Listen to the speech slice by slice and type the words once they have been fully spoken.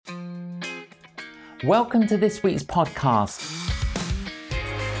Welcome to this week's podcast.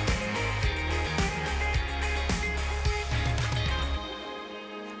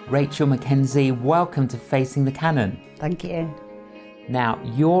 Rachel Mackenzie, welcome to Facing the Canon. Thank you. Now,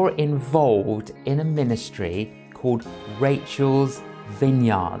 you're involved in a ministry called Rachel's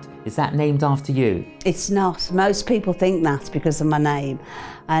Vineyard. Is that named after you? It's not. Most people think that because of my name.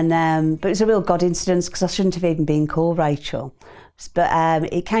 But it's a real God incident because I shouldn't have even been called Rachel.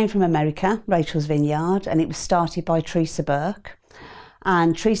 But it came from America, Rachel's Vineyard, and it was started by Teresa Burke.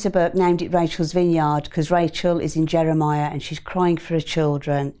 And Teresa Burke named it Rachel's Vineyard because Rachel is in Jeremiah and she's crying for her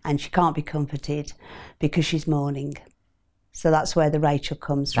children and she can't be comforted because she's mourning. So that's where the Rachel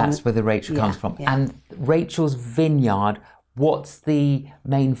comes from. That's where the Rachel comes from. Yeah. And Rachel's Vineyard, what's the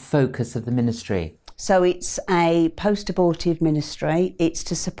main focus of the ministry? So it's a post-abortive ministry. It's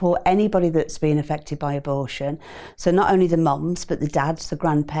to support anybody that's been affected by abortion. So not only the mums, but the dads, the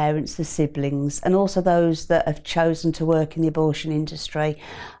grandparents, the siblings, and also those that have chosen to work in the abortion industry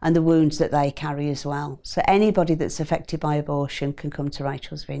and the wounds that they carry as well. So anybody that's affected by abortion can come to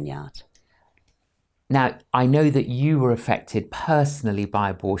Rachel's Vineyard. Now, I know that you were affected personally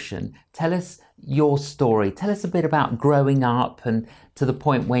by abortion. Tell us your story. Tell us a bit about growing up and to the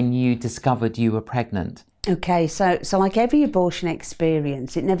point when you discovered you were pregnant. Okay, so like every abortion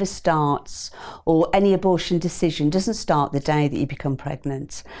experience, it never starts, or any abortion decision doesn't start the day that you become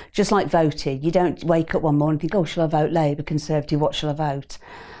pregnant. Just like voting, you don't wake up one morning and think, oh, shall I vote Labour, Conservative, what shall I vote?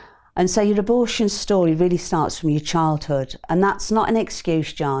 And so your abortion story really starts from your childhood. And that's not an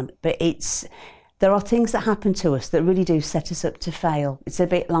excuse, John, but there are things that happen to us that really do set us up to fail. It's a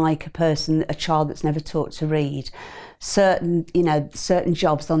bit like a child that's never taught to read. Certain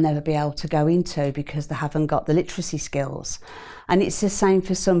jobs they'll never be able to go into because they haven't got the literacy skills. And it's the same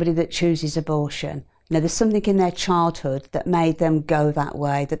for somebody that chooses abortion. There's something in their childhood that made them go that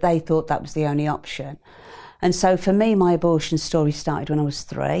way, that they thought that was the only option. And so for me, my abortion story started when I was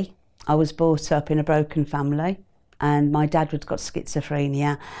 3. I was brought up in a broken family and my dad had got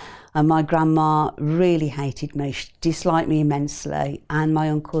schizophrenia. And my grandma really hated me, she disliked me immensely, and my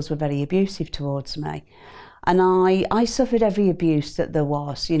uncles were very abusive towards me. And I suffered every abuse that there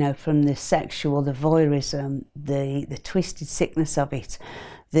was, from the sexual, the voyeurism, the twisted sickness of it,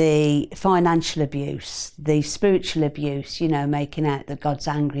 the financial abuse, the spiritual abuse, making out that God's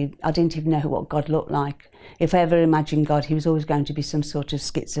angry. I didn't even know what God looked like. If I ever imagined God, he was always going to be some sort of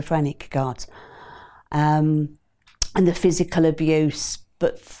schizophrenic God. And the physical abuse.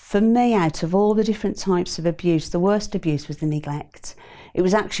 But for me, out of all the different types of abuse, the worst abuse was the neglect. It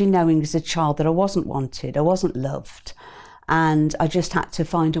was actually knowing as a child that I wasn't wanted, I wasn't loved, and I just had to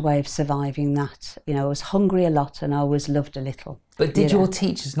find a way of surviving that. I was hungry a lot and I was loved a little. But did your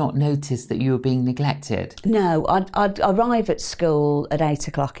teachers not notice that you were being neglected? No, I'd arrive at school at 8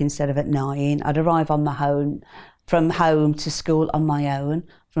 o'clock instead of at 9. I'd arrive from home to school on my own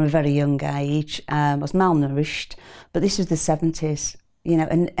from a very young age. I was malnourished, but this was the 70s.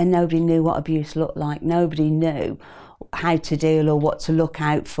 And nobody knew what abuse looked like. Nobody knew how to deal or what to look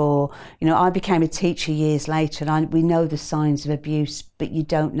out for. I became a teacher years later and we know the signs of abuse, but you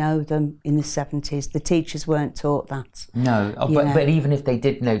don't know them in the 70s. The teachers weren't taught that. No, but even if they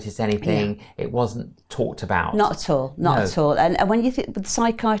did notice anything, it wasn't talked about. Not at all, at all. And when you think, the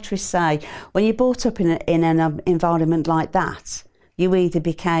psychiatrists say, when you're brought up in an environment like that, you either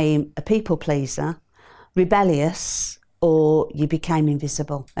became a people pleaser, rebellious, or you became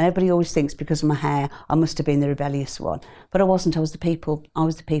invisible. And everybody always thinks because of my hair, I must have been the rebellious one. But I wasn't. I was the people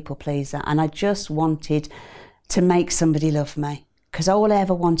pleaser. And I just wanted to make somebody love me. Because all I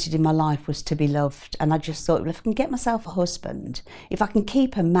ever wanted in my life was to be loved. And I just thought, well, if I can get myself a husband, if I can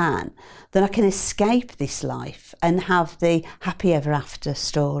keep a man, then I can escape this life and have the happy ever after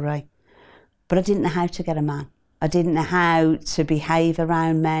story. But I didn't know how to get a man. I didn't know how to behave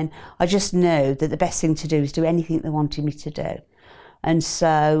around men. I just knew that the best thing to do was do anything they wanted me to do. And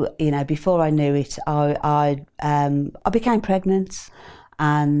so, before I knew it, I became pregnant,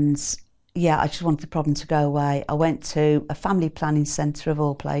 and I just wanted the problem to go away. I went to a family planning centre of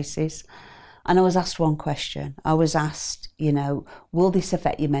all places, and I was asked one question. I was asked, will this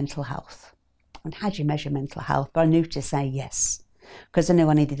affect your mental health? And how do you measure mental health? But I knew to say yes, because I knew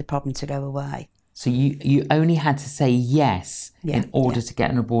I needed the problem to go away. So you only had to say yes in order to get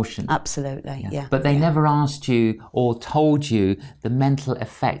an abortion? Absolutely, yeah. But they never asked you or told you the mental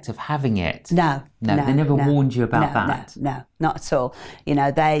effect of having it? No, they never warned you about that? No, not at all.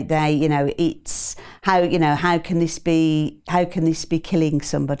 It's how can this be killing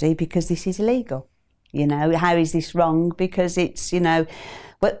somebody because this is illegal? How is this wrong? Because it's,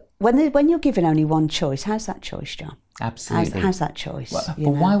 but when you're given only one choice, how's that choice, John? Absolutely. How's that choice? But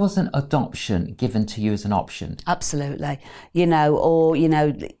why wasn't adoption given to you as an option? Absolutely.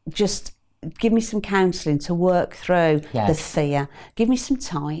 Just give me some counselling to work through the fear. Give me some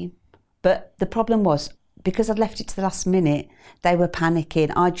time. But the problem was, because I'd left it to the last minute, they were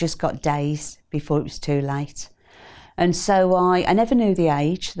panicking. I just got days before it was too late. And so I never knew the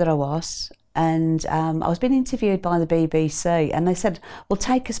age that I was. And I was being interviewed by the BBC, and they said, well,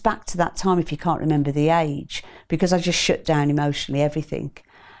 take us back to that time if you can't remember the age, because I just shut down emotionally everything.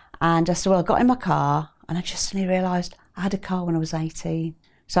 And I said, well, I got in my car, and I just suddenly realised I had a car when I was 18.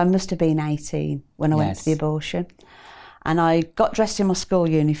 So I must have been 18 when I went to the abortion. And I got dressed in my school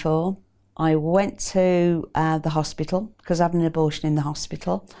uniform. I went to the hospital, because I had an abortion in the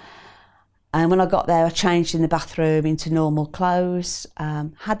hospital. And when I got there, I changed in the bathroom into normal clothes,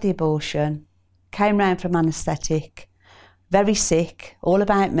 had the abortion, came round from anaesthetic, very sick, all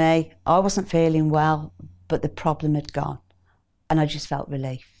about me. I wasn't feeling well, but the problem had gone. And I just felt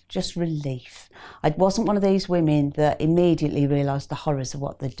relief, just relief. I wasn't one of these women that immediately realised the horrors of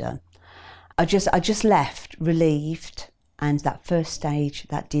what they'd done. I just left relieved, and that first stage,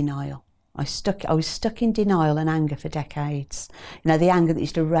 that denial. I was stuck in denial and anger for decades. The anger that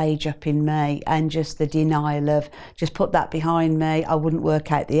used to rage up in me, and just the denial of just put that behind me. I wouldn't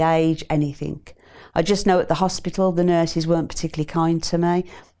work out the age, anything. I just know at the hospital the nurses weren't particularly kind to me.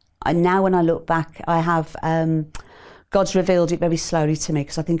 And now when I look back, I have God's revealed it very slowly to me,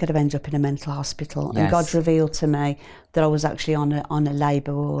 because I think I'd have ended up in a mental hospital. And God's revealed to me that I was actually on a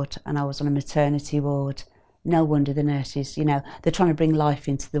labour ward, and I was on a maternity ward. No wonder the nurses, they're trying to bring life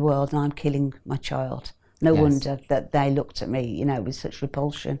into the world, and I'm killing my child. No wonder that they looked at me, with such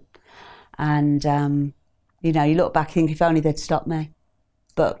repulsion. And, you look back and think, if only they'd stopped me.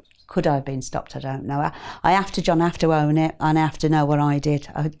 But could I have been stopped? I don't know. I have to own it, and I have to know what I did.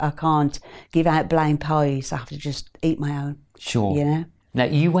 I can't give out blame pies. I have to just eat my own. Sure. Now,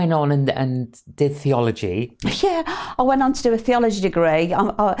 you went on and did theology. Yeah, I went on to do a theology degree.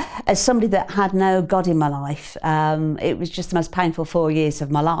 As somebody that had no God in my life, it was just the most painful 4 years of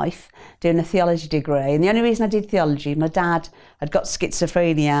my life, doing a theology degree. And the only reason I did theology, my dad had got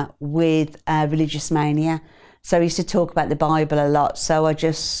schizophrenia with religious mania. So he used to talk about the Bible a lot. So I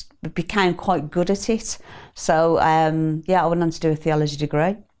just became quite good at it. So, I went on to do a theology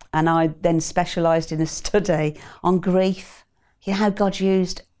degree. And I then specialised in a study on grief. How God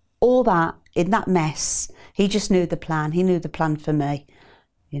used all that in that mess. He just knew the plan. He knew the plan for me,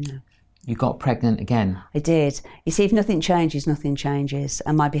 You got pregnant again? I did. You see, if nothing changes, nothing changes.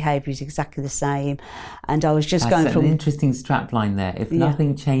 And my behaviour is exactly the same. And I was just going from... That's an interesting strapline there. If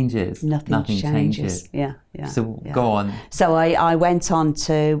nothing changes, nothing changes. Yeah. So go on. So I went on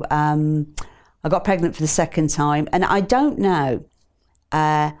to... I got pregnant for the second time. And I don't know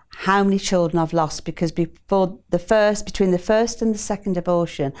how many children I've lost, because between the first and the second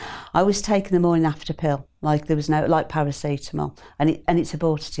abortion, I was taking the morning after pill, like there was like paracetamol, and it's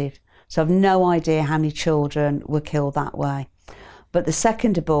abortive. So I've no idea how many children were killed that way. But the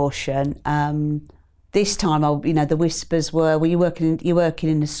second abortion, this time, the whispers were, you're working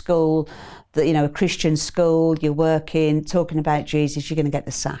in a school, a Christian school, you're working, talking about Jesus, you're going to get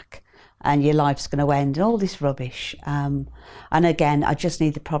the sack. And your life's going to end, and all this rubbish. And again, I just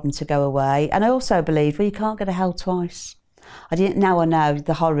need the problem to go away. And I also believe, you can't go to hell twice. Now I know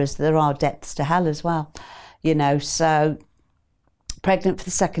the horrors, there are depths to hell as well. So pregnant for the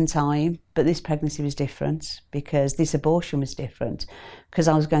second time, but this pregnancy was different, because this abortion was different, because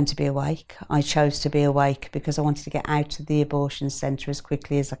I was going to be awake. I chose to be awake because I wanted to get out of the abortion centre as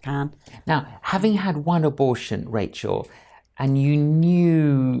quickly as I can. Now, having had one abortion, Rachel, and you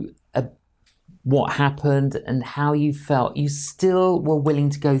knew what happened and how you felt, you still were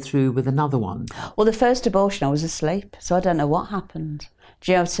willing to go through with another one? Well, the first abortion, I was asleep, so I don't know what happened.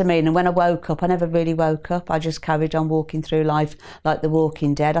 Do you know what I mean? And when I woke up, I never really woke up. I just carried on walking through life like the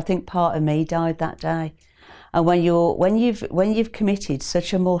Walking Dead. I think part of me died that day. And when you've committed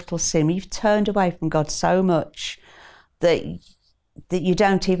such a mortal sin, you've turned away from God so much that you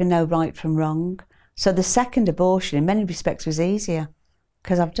don't even know right from wrong. So the second abortion, in many respects, was easier,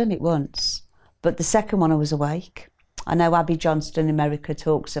 because I've done it once. But the second one, I was awake. I know Abby Johnston in America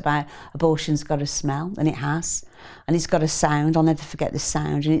talks about abortion's got a smell, and it has. And it's got a sound, I'll never forget the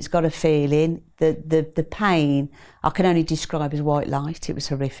sound, and it's got a feeling. The pain, I can only describe as white light. It was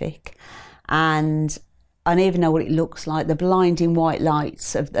horrific. And I don't even know what it looks like, the blinding white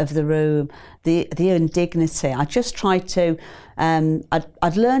lights of the room, the indignity. I just tried to,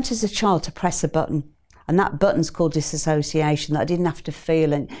 I'd learnt as a child to press a button. And that button's called disassociation, that I didn't have to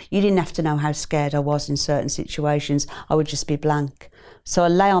feel, and you didn't have to know how scared I was in certain situations. I would just be blank. So I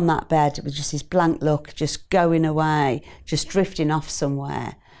lay on that bed with just this blank look, just going away, just drifting off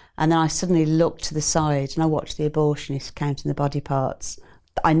somewhere. And then I suddenly looked to the side and I watched the abortionist counting the body parts.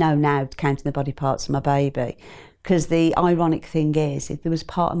 I know now, counting the body parts of my baby. Because the ironic thing is, if there was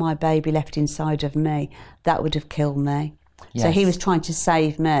part of my baby left inside of me, that would have killed me. Yes. So he was trying to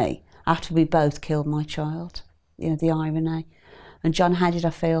save me after we both killed my child. You know, the irony. And John, how did I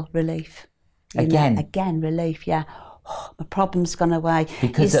feel? Relief. Again, relief, yeah. Oh, my problem's gone away.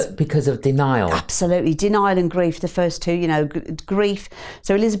 Because of denial. Absolutely. Denial and grief, the first two, you know, grief.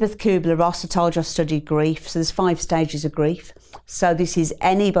 So Elizabeth Kubler-Ross, I told you I studied grief. So there's 5 stages of grief. So this is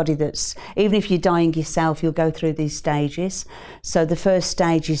anybody that's, even if you're dying yourself, you'll go through these stages. So the first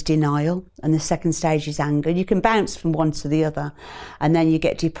stage is denial and the second stage is anger. You can bounce from one to the other. And then you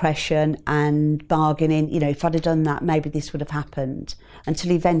get depression and bargaining. You know, if I'd have done that, maybe this would have happened.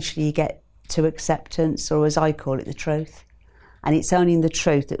 Until eventually you get to acceptance, or as I call it, the truth. And it's only in the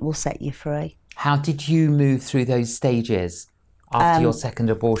truth that will set you free. How did you move through those stages after your second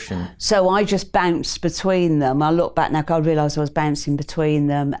abortion? So I just bounced between them. I look back now, I realised I was bouncing between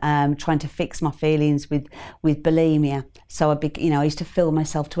them, trying to fix my feelings with bulimia. So I used to fill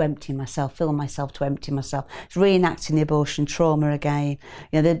myself to empty myself, It's reenacting the abortion trauma again.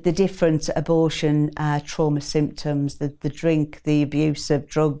 You know, the different abortion trauma symptoms, the drink, the abuse of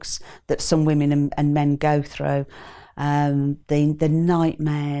drugs that some women and men go through. The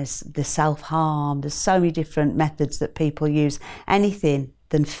nightmares, the self-harm. There's so many different methods that people use. Anything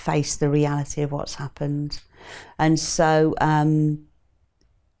than face the reality of what's happened. And so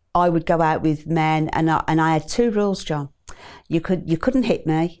I would go out with men, and I had 2 rules, John. You couldn't hit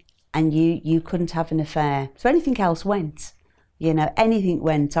me, and you couldn't have an affair. So anything else went. You know, anything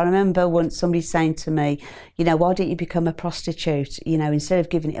went. I remember once somebody saying to me, you know, why don't you become a prostitute? You know, instead of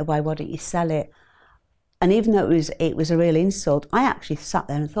giving it away, why don't you sell it? And even though it was a real insult, I actually sat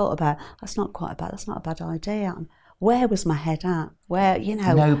there and thought about, that's not a bad idea. Where was my head at? Where, you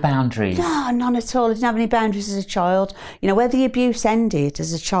know. No boundaries. No, none at all. I didn't have any boundaries as a child. You know, where the abuse ended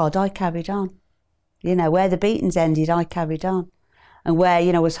as a child, I carried on. You know, where the beatings ended, I carried on. And where,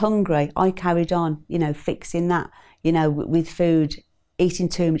 you know, I was hungry, I carried on, you know, fixing that, you know, with food, eating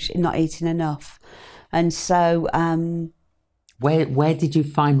too much, not eating enough. And so, Where did you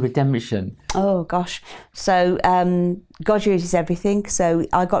find redemption? Oh gosh, so God uses everything. So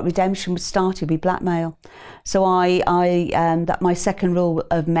I got redemption started with blackmail. So that my second rule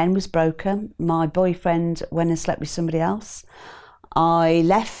of men was broken. My boyfriend went and slept with somebody else. I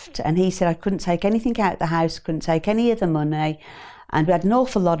left, and he said I couldn't take anything out of the house, couldn't take any of the money, and we had an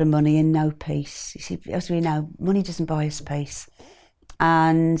awful lot of money and no peace. You see, as we know, money doesn't buy us peace.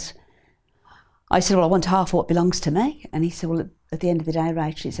 And I said, well, I want half of what belongs to me. And he said, well, at the end of the day,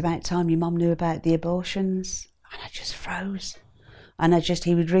 Rachel, it's about time your mum knew about the abortions. And I just froze. And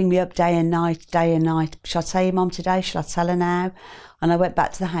he would ring me up day and night. Shall I tell your mum today? Shall I tell her now? And I went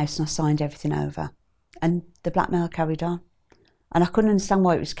back to the house and I signed everything over. And the blackmail carried on. And I couldn't understand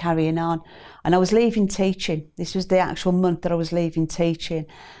why it was carrying on. And I was leaving teaching. This was the actual month that I was leaving teaching.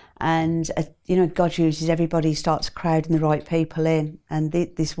 And, you know, God uses everybody, starts crowding the right people in. And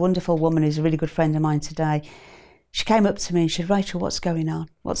this wonderful woman who's a really good friend of mine today, she came up to me and she said, Rachel, what's going on?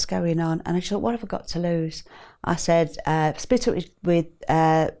 What's going on? And I said, what have I got to lose? I said, split up with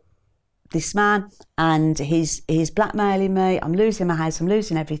this man, and he's blackmailing me. I'm losing my house. I'm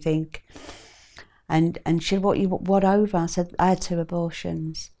losing everything. And she said, what over? I said, I had 2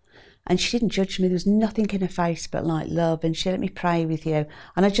 abortions. And she didn't judge me. There was nothing in her face but like love. And she let me pray with you.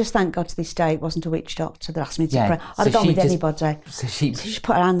 And I just thank God to this day it wasn't a witch doctor that asked me to pray. I'd have gone with anybody. So she just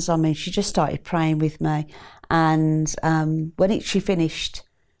put her hands on me. She just started praying with me. And when she finished,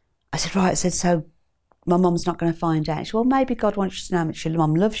 I said, right, so my mum's not going to find out. She said, well, maybe God wants you to know how much your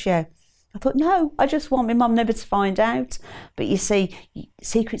mum loves you. I thought, no, I just want my mum never to find out. But you see,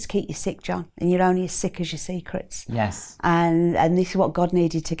 secrets keep you sick, John, and you're only as sick as your secrets. Yes. And this is what God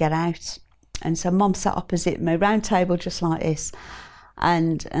needed to get out. And so Mum sat opposite me, round table just like this.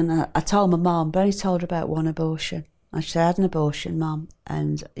 And I told my mum, but I only told her about 1 abortion. I said, I had an abortion, Mum.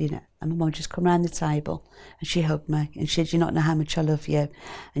 And, you know, and my mum just come round the table and she hugged me and she said, you not know how much I love you.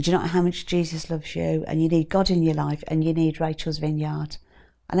 And you not know how much Jesus loves you. And you need God in your life and you need Rachel's Vineyard.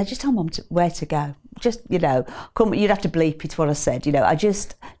 And I just told Mum where to go. Just, you know, you'd have to bleep it what I said. You know, I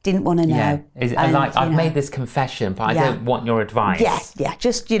just didn't want to know. Yeah, I've made this confession, but I don't want your advice. Yeah,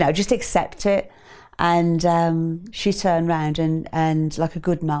 just, you know, just accept it. And she turned round and like a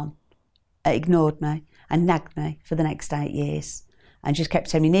good mum, ignored me and nagged me for the next 8 years. And just kept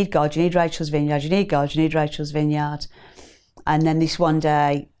saying, you need God, you need Rachel's Vineyard, you need God, you need Rachel's Vineyard. And then this one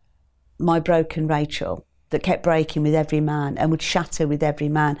day, my broken Rachel that kept breaking with every man and would shatter with every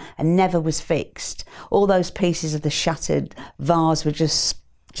man and never was fixed. All those pieces of the shattered vase were just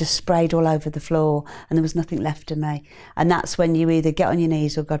sprayed all over the floor, and there was nothing left of me. And that's when you either get on your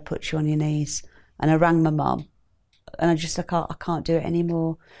knees or God puts you on your knees. And I rang my mum, and I just said, I can't do it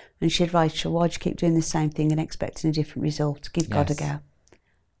anymore. And she said, Rachel, why do you keep doing the same thing and expecting a different result? Give God a go.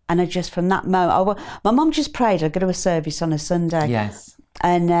 And I just, from that moment, my mum just prayed. I'd go to a service on a Sunday. Yes.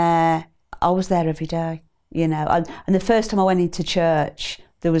 And I was there every day, you know. And the first time I went into church,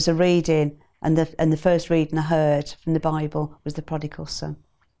 there was a reading, and the first reading I heard from the Bible was the prodigal son.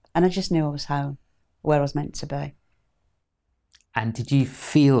 And I just knew I was home, where I was meant to be. And did you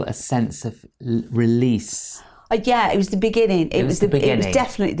feel a sense of release? Yeah, it was the beginning. It was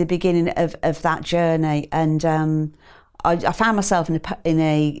definitely the beginning of that journey. And I found myself in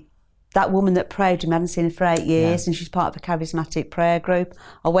a that woman that prayed with me. I hadn't seen her for 8 years, and she's part of a charismatic prayer group.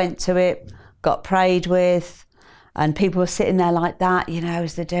 I went to it, got prayed with, and people were sitting there like that, you know,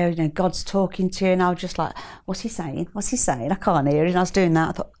 as they do. You know, God's talking to you, and I was just like, "What's he saying? What's he saying? I can't hear it." And I was doing that.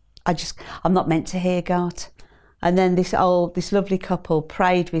 I thought, I'm not meant to hear God. And then this lovely couple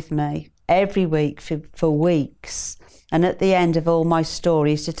prayed with me every week for weeks. And at the end of all my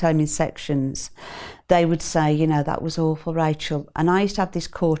stories, to tell me in sections, they would say, you know, that was awful, Rachel. And I used to have this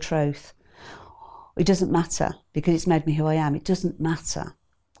core truth. It doesn't matter, because it's made me who I am. It doesn't matter.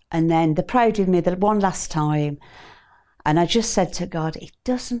 And then they prayed with me the one last time. And I just said to God, it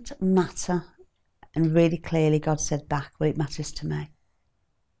doesn't matter. And really clearly God said back, well, it matters to me.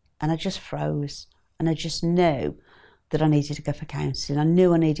 And I just froze. And I just knew that I needed to go for counselling. I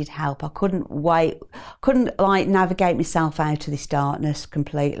knew I needed help. I couldn't navigate myself out of this darkness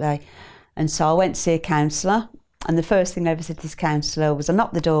completely. And so I went to see a counsellor. And the first thing I ever said to this counsellor was, I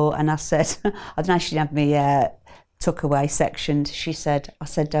knocked the door and I said, I don't know, she didn't have me tuck away sectioned. I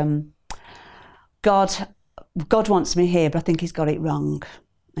said, God wants me here, but I think he's got it wrong.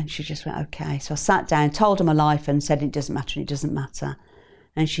 And she just went, okay. So I sat down, told her my life and said, it doesn't matter, it doesn't matter.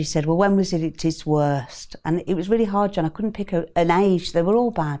 And she said, well, when was it at its worst? And it was really hard, John. I couldn't pick an age. They were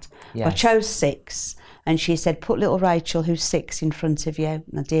all bad. Yes. I chose 6. And she said, put little Rachel, who's 6, in front of you.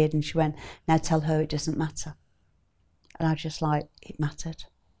 And I did. And she went, now tell her it doesn't matter. And I was just like, it mattered.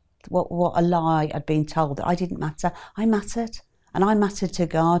 What a lie I'd been told, that I didn't matter. I mattered. And I mattered to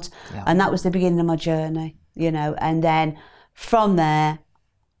God. Yeah. And that was the beginning of my journey, you know. And then from there,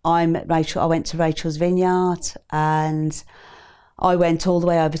 I went to Rachel's Vineyard, and I went all the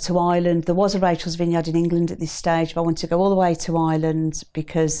way over to Ireland. There was a Rachel's Vineyard in England at this stage, but I wanted to go all the way to Ireland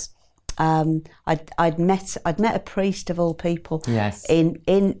because I'd met a priest of all people. Yes.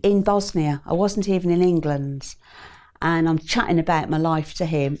 in Bosnia. I wasn't even in England, and I'm chatting about my life to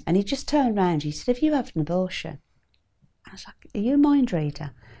him, and he just turned around. He said, "Have you had an abortion?" I was like, "Are you a mind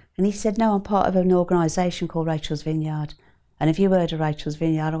reader?" And he said, "No, I'm part of an organisation called Rachel's Vineyard." And have you heard of Rachel's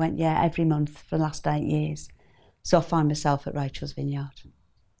Vineyard? I went, "Yeah, every month for the last 8 years." So I find myself at Rachel's Vineyard.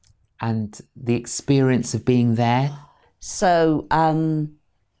 And the experience of being there? So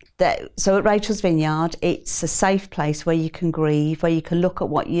at Rachel's Vineyard, it's a safe place where you can grieve, where you can look at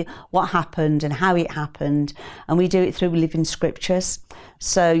what happened and how it happened. And we do it through living scriptures.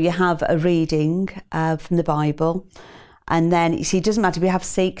 So you have a reading from the Bible. And then, you see, it doesn't matter. We have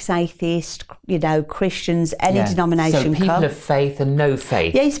Sikhs, atheists, you know, Christians, any denomination. So people of faith and no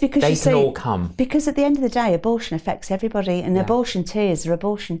faith, yes, because they can all come. Because at the end of the day, abortion affects everybody, and abortion tears are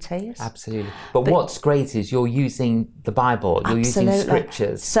abortion tears. Absolutely. But what's great is you're using the Bible, you're using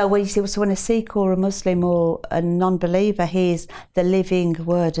scriptures. So when a Sikh or a Muslim or a non-believer hears the living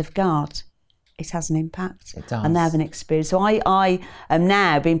word of God, it has an impact. It does. And they have an experience. So I am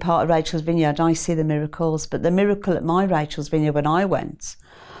now being part of Rachel's Vineyard. I see the miracles, but the miracle at my Rachel's Vineyard when I went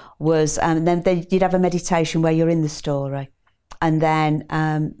was, then you'd have a meditation where you're in the story, and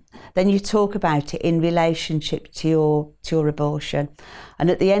then you talk about it in relationship to your abortion. And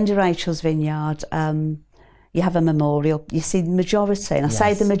at the end of Rachel's Vineyard, you have a memorial. You see the majority, and I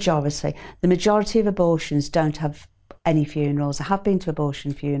say the majority of abortions don't have any funerals. I have been to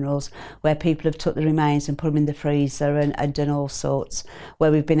abortion funerals where people have took the remains and put them in the freezer and done all sorts,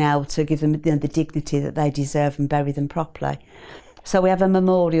 where we've been able to give them the dignity that they deserve and bury them properly. So we have a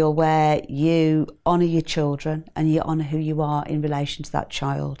memorial where you honour your children and you honour who you are in relation to that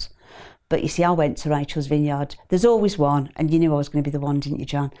child. But you see, I went to Rachel's Vineyard. There's always one, and you knew I was going to be the one, didn't you,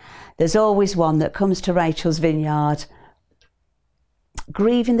 John? There's always one that comes to Rachel's Vineyard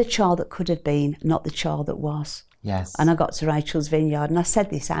grieving the child that could have been, not the child that was. Yes. And I got to Rachel's Vineyard and I said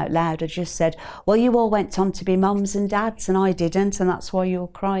this out loud. I just said, well, you all went on to be mums and dads and I didn't, and that's why you're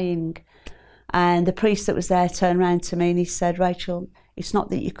crying. And the priest that was there turned around to me and he said, Rachel, it's not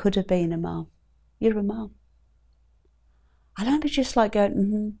that you could have been a mum. You're a mum. I remember just like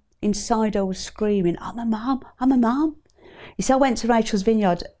going, Inside I was screaming, I'm a mum, I'm a mum. You see, I went to Rachel's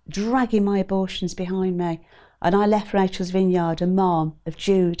Vineyard dragging my abortions behind me, and I left Rachel's Vineyard a mum of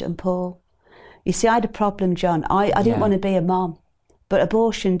Jude and Paul. You see, I had a problem, John. I didn't want to be a mum, but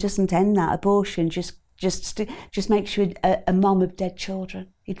abortion doesn't end that. Abortion just makes you a mum of dead children.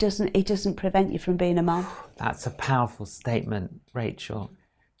 It doesn't prevent you from being a mum. That's a powerful statement, Rachel.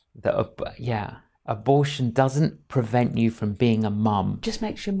 Abortion doesn't prevent you from being a mum. Just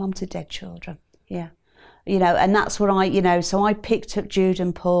makes you a mum to dead children. Yeah. And that's what so I picked up Jude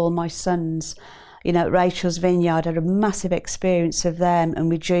and Paul, my sons, at Rachel's Vineyard. I had a massive experience of them and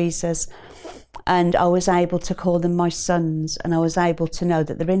with Jesus. And I was able to call them my sons, and I was able to know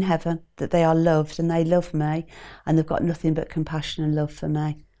that they're in heaven, that they are loved and they love me, and they've got nothing but compassion and love for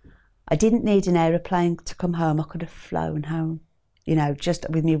me. I didn't need an aeroplane to come home. I could have flown home, just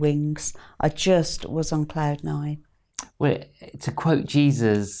with my wings. I just was on cloud nine. Well, to quote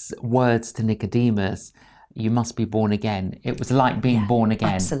Jesus' words to Nicodemus, you must be born again. It was like being born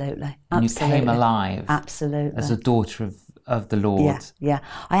again. Absolutely. And you came alive. Absolutely. As a daughter of the Lord. Yeah.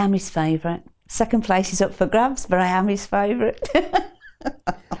 I am his favourite. Second place is up for grabs, but I am his favourite.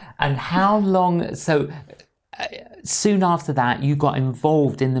 And how long, soon after that, you got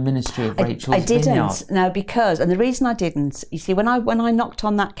involved in the ministry of Rachel's Vineyard? I didn't, no, and the reason I didn't, you see, when I knocked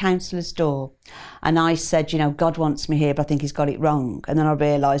on that counsellor's door and I said, God wants me here, but I think he's got it wrong. And then I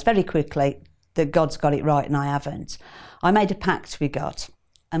realised very quickly that God's got it right and I haven't. I made a pact with God,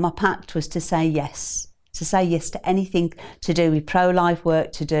 and my pact was to say yes. To say yes to anything to do with pro-life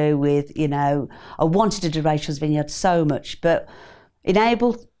work, to do with, I wanted to do Rachel's Vineyard so much, but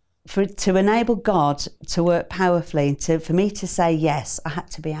to enable God to work powerfully and for me to say yes, I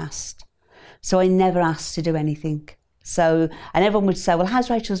had to be asked. So I never asked to do anything. So, and everyone would say, well, how's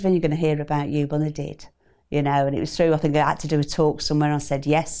Rachel's Vineyard going to hear about you? Well, they did. And it was true. I think I had to do a talk somewhere. I said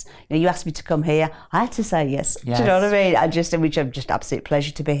yes. You asked me to come here. I had to say yes. Yes. Do you know what I mean? Which I'm just absolute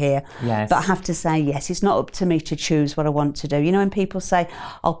pleasure to be here. Yes. But I have to say yes. It's not up to me to choose what I want to do. When people say,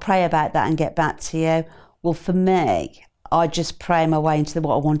 I'll pray about that and get back to you. Well, for me, I just pray my way into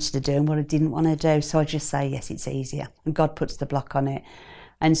what I wanted to do and what I didn't want to do. So I just say yes, it's easier. And God puts the block on it.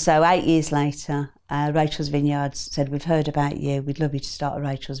 And so 8 years later, Rachel's Vineyard said, we've heard about you. We'd love you to start a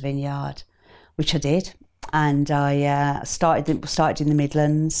Rachel's Vineyard, which I did. And I started in the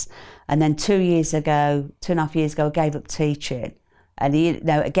Midlands, and then 2.5 years ago, I gave up teaching. And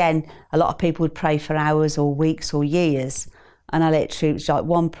again, a lot of people would pray for hours or weeks or years, and I literally, it was like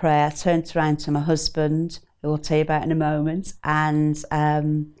one prayer. I turned around to my husband, who I'll tell you about in a moment, and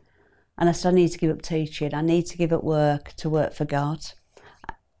I said, I need to give up teaching. I need to give up work to work for God,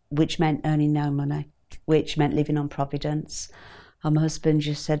 which meant earning no money, which meant living on Providence. And my husband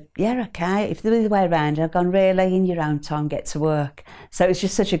just said, yeah, okay. If the other way around, I've gone, really, in your own time, get to work. So it was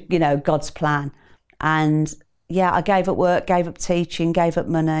just such a, God's plan. And yeah, I gave up work, gave up teaching, gave up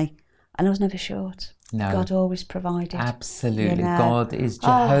money, and I was never short. No. God always provided. Absolutely. God is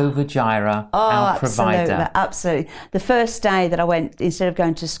Jehovah Jireh, our provider. Absolutely. The first day that I went, instead of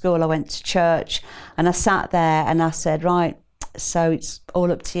going to school, I went to church, and I sat there and I said, right, so it's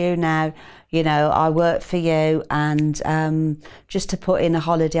all up to you now. I work for you, and just to put in a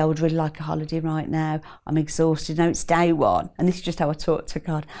holiday, I would really like a holiday right now. I'm exhausted. No, it's day one. And this is just how I talk to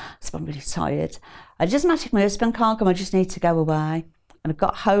God. So I'm really tired. It doesn't matter if my husband can't come, I just need to go away. And I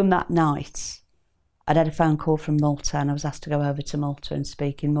got home that night. I'd had a phone call from Malta, and I was asked to go over to Malta and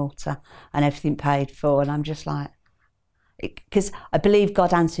speak in Malta, and everything paid for. And I'm just like, because I believe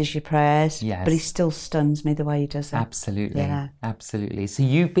God answers your prayers, yes, but he still stuns me the way he does it. Absolutely, absolutely. So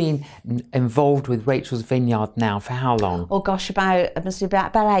you've been involved with Rachel's Vineyard now for how long? Oh gosh, it must be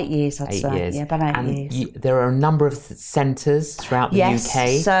about 8 years, I'd say. 8 years. Yeah, about 8 years. There are a number of centres throughout the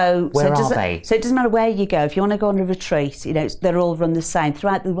UK. Where are they? So it doesn't matter where you go. If you want to go on a retreat, they're all run the same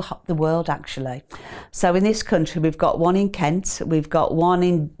throughout the world, actually. So in this country, we've got one in Kent, we've got one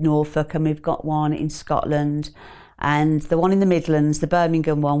in Norfolk, and we've got one in Scotland. And the one in the Midlands, the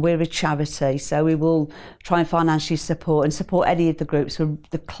Birmingham one, we're a charity, so we will try and financially support any of the groups. We're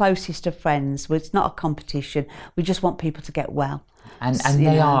the closest of friends. It's not a competition. We just want people to get well. And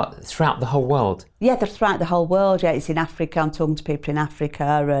they are throughout the whole world? Yeah, they're throughout the whole world. Yeah, it's in Africa. I'm talking to people in Africa,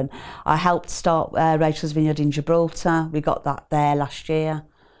 and I helped start Rachel's Vineyard in Gibraltar. We got that there last year.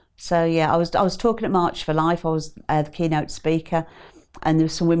 So yeah, I was talking at March for Life. I was the keynote speaker. And there were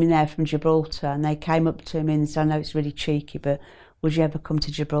some women there from Gibraltar, and they came up to me and said, I know it's really cheeky, but would you ever come to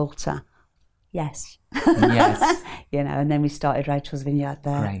Gibraltar? Yes. Yes. And then we started Rachel's Vineyard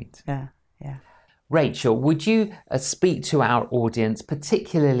there. Great. Yeah. Rachel, would you speak to our audience,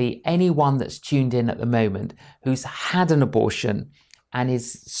 particularly anyone that's tuned in at the moment who's had an abortion and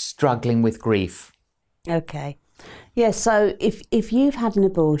is struggling with grief? Okay. Yeah, so if you've had an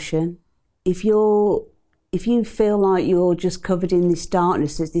abortion, if you feel like you're just covered in this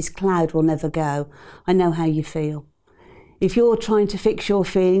darkness, as this cloud will never go, I know how you feel. If you're trying to fix your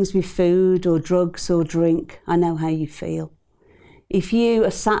feelings with food or drugs or drink, I know how you feel. If you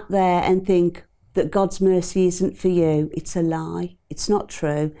are sat there and think that God's mercy isn't for you, it's a lie. It's not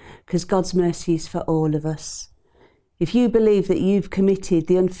true, because God's mercy is for all of us. If you believe that you've committed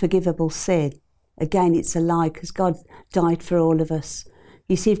the unforgivable sin, again, it's a lie, because God died for all of us.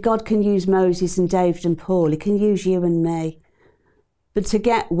 You see, if God can use Moses and David and Paul, he can use you and me. But to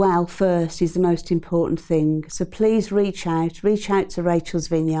get well first is the most important thing. So please reach out to Rachel's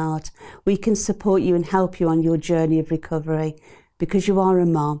Vineyard. We can support you and help you on your journey of recovery, because you are a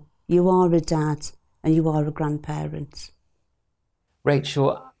mum, you are a dad, and you are a grandparent.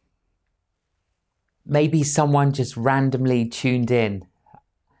 Rachel, maybe someone just randomly tuned in,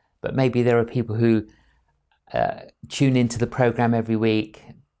 but maybe there are people who tune into the programme every week,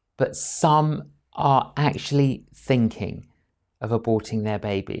 but some are actually thinking of aborting their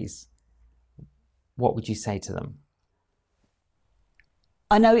babies. What would you say to them?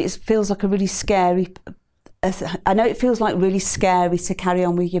 I know it feels like really scary to carry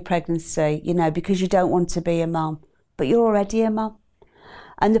on with your pregnancy, because you don't want to be a mum, but you're already a mum.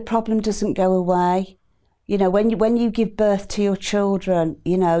 And the problem doesn't go away. When you give birth to your children,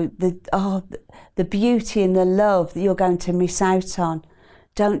 the beauty and the love that you're going to miss out on.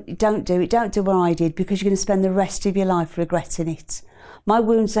 Don't do it. Don't do what I did, because you're going to spend the rest of your life regretting it. My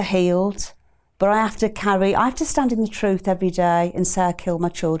wounds are healed, but I have to stand in the truth every day and say I killed my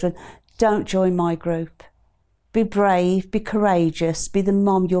children. Don't join my group. Be brave, be courageous, be the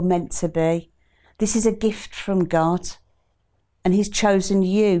mom you're meant to be. This is a gift from God, and he's chosen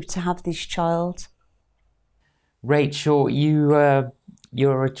you to have this child. Rachel, you're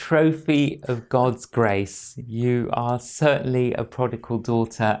a trophy of God's grace. You are certainly a prodigal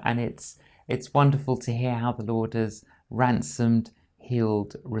daughter, and it's wonderful to hear how the Lord has ransomed,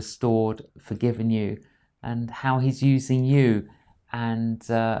 healed, restored, forgiven you, and how he's using you and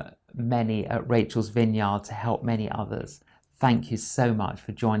many at Rachel's Vineyard to help many others. Thank you so much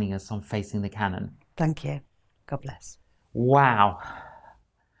for joining us on Facing the Canon. Thank you. God bless. Wow.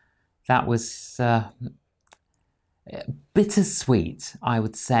 That was bittersweet, I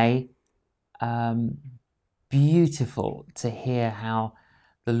would say. Beautiful to hear how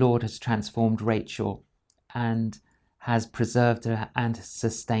the Lord has transformed Rachel and has preserved her and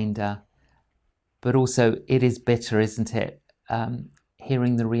sustained her. But also it is bitter, isn't it?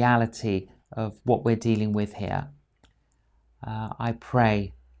 Hearing the reality of what we're dealing with here. I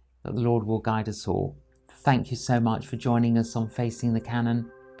pray that the Lord will guide us all. Thank you so much for joining us on Facing the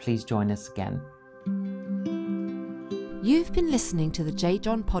Canon. Please join us again. You've been listening to the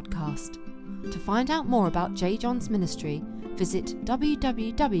J.John podcast. To find out more about J.John's ministry, visit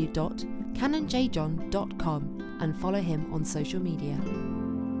www.canonjjohn.com and follow him on social media.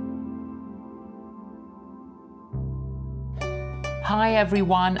 Hi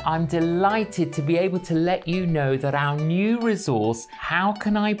everyone, I'm delighted to be able to let you know that our new resource, How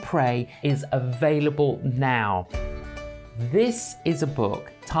Can I Pray, is available now. This is a book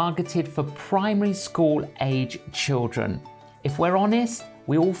targeted for primary school age children. If we're honest,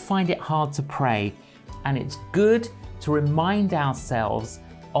 we all find it hard to pray, and it's good to remind ourselves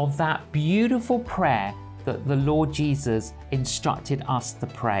of that beautiful prayer that the Lord Jesus instructed us to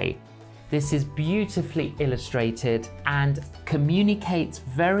pray. This is beautifully illustrated and communicates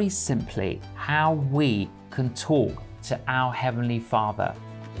very simply how we can talk to our Heavenly Father.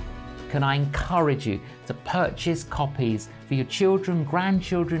 Can I encourage you to purchase copies for your children,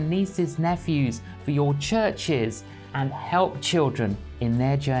 grandchildren, nieces, nephews, for your churches, and help children in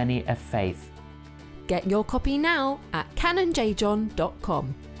their journey of faith? Get your copy now at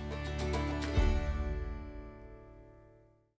canonjjohn.com.